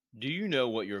Do you know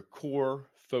what your core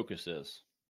focus is?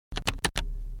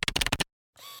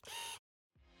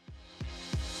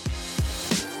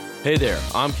 Hey there,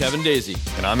 I'm Kevin Daisy.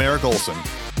 And I'm Eric Olson.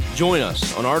 Join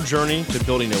us on our journey to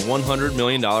building a $100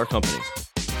 million company.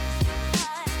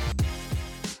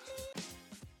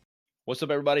 What's up,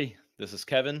 everybody? This is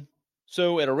Kevin.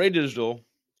 So at Array Digital,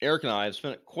 Eric and I have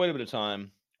spent quite a bit of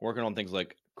time working on things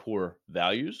like core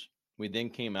values. We then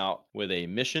came out with a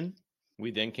mission. We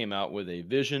then came out with a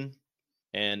vision.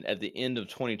 And at the end of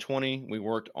 2020, we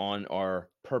worked on our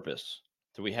purpose.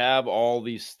 So we have all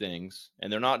these things,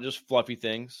 and they're not just fluffy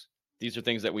things. These are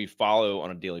things that we follow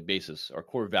on a daily basis. Our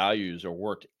core values are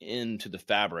worked into the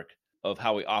fabric of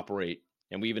how we operate.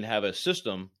 And we even have a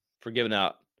system for giving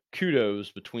out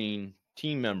kudos between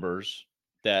team members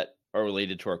that are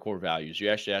related to our core values. You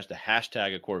actually have to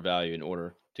hashtag a core value in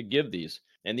order to give these.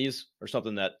 And these are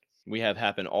something that we have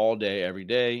happen all day, every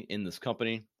day in this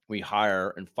company. We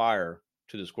hire and fire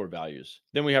to those core values.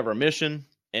 Then we have our mission,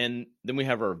 and then we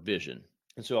have our vision.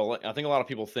 And so I think a lot of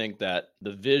people think that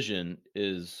the vision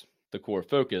is the core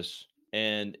focus.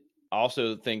 And I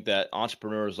also think that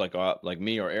entrepreneurs like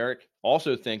me or Eric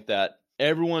also think that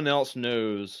everyone else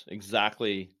knows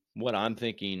exactly what I'm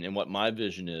thinking and what my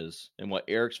vision is and what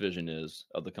Eric's vision is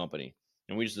of the company.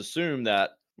 And we just assume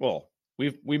that, well,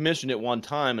 we mentioned it one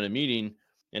time in a meeting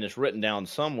and it's written down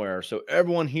somewhere. So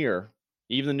everyone here,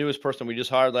 even the newest person we just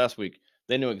hired last week,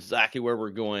 they know exactly where we're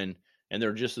going, and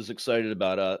they're just as excited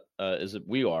about it as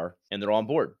we are, and they're on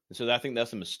board. And so I think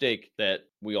that's a mistake that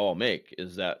we all make,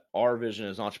 is that our vision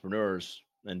as entrepreneurs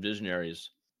and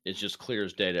visionaries is just clear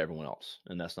as day to everyone else,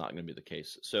 and that's not going to be the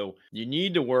case. So you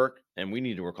need to work, and we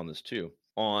need to work on this too,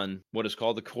 on what is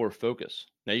called the core focus.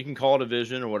 Now, you can call it a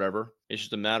vision or whatever. It's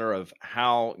just a matter of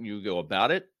how you go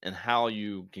about it and how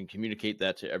you can communicate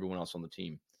that to everyone else on the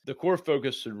team. The core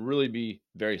focus should really be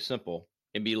very simple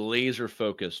and be laser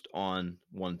focused on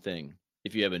one thing.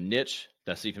 If you have a niche,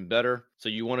 that's even better. So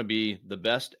you want to be the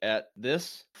best at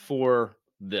this for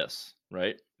this,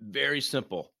 right? Very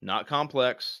simple, not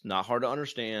complex, not hard to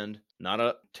understand, not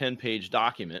a 10-page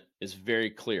document. It's very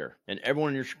clear. And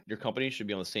everyone in your company should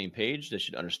be on the same page. They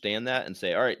should understand that and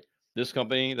say, all right, this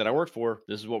company that I work for,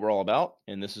 this is what we're all about,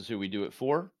 and this is who we do it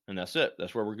for, and that's it.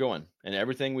 That's where we're going. And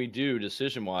everything we do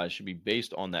decision-wise should be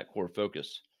based on that core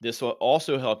focus. This will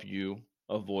also help you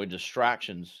avoid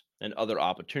distractions and other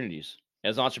opportunities.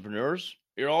 As entrepreneurs,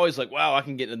 you're always like, wow, I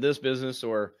can get into this business,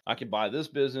 or I can buy this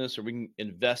business, or we can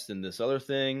invest in this other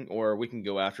thing, or we can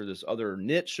go after this other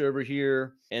niche over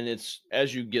here. And it's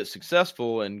as you get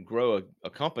successful and grow a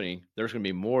company, there's going to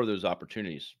be more of those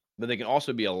opportunities. But there can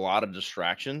also be a lot of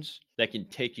distractions that can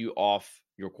take you off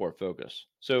your core focus.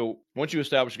 So once you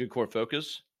establish a good core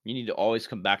focus, you need to always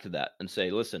come back to that and say,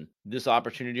 listen, this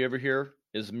opportunity over here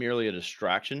is merely a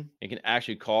distraction. It can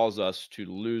actually cause us to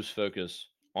lose focus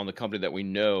on the company that we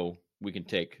know we can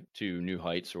take to new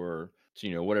heights, or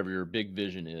to, whatever your big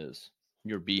vision is,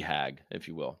 your BHAG, if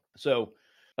you will. So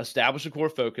establish a core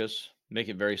focus, make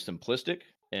it very simplistic,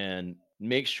 and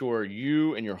make sure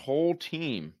you and your whole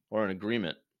team are in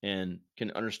agreement and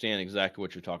can understand exactly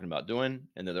what you're talking about doing,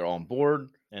 and that they're on board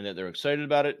and that they're excited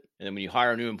about it. And then when you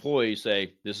hire a new employee, you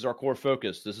say, this is our core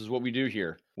focus. This is what we do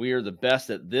here. We are the best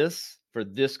at this for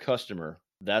this customer.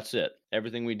 That's it.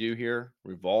 Everything we do here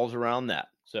revolves around that.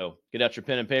 So get out your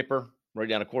pen and paper, write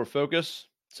down a core focus,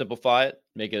 simplify it,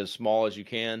 make it as small as you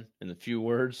can in the few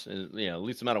words, and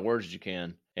least amount of words as you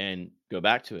can, and go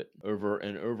back to it over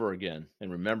and over again.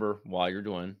 And remember why you're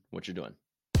doing what you're doing.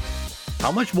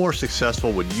 How much more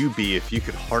successful would you be if you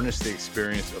could harness the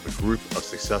experience of a group of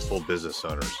successful business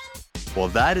owners? Well,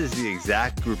 that is the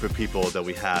exact group of people that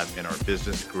we have in our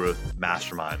Business Growth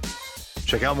Mastermind.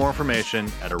 Check out more information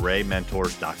at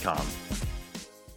arraymentors.com.